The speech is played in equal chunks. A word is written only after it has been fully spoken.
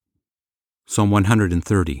Psalm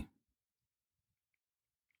 130.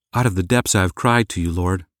 Out of the depths I have cried to you,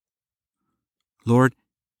 Lord. Lord,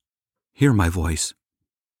 hear my voice.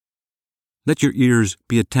 Let your ears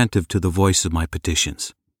be attentive to the voice of my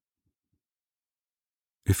petitions.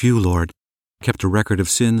 If you, Lord, kept a record of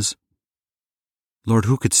sins, Lord,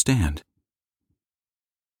 who could stand?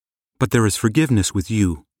 But there is forgiveness with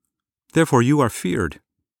you, therefore you are feared.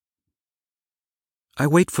 I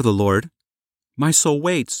wait for the Lord. My soul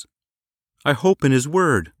waits. I hope in His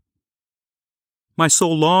word. My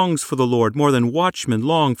soul longs for the Lord more than watchmen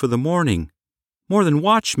long for the morning, more than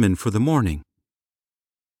watchmen for the morning.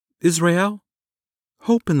 Israel,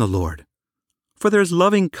 hope in the Lord, for there is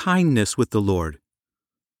loving kindness with the Lord.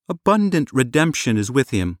 Abundant redemption is with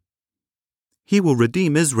Him. He will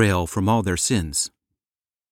redeem Israel from all their sins.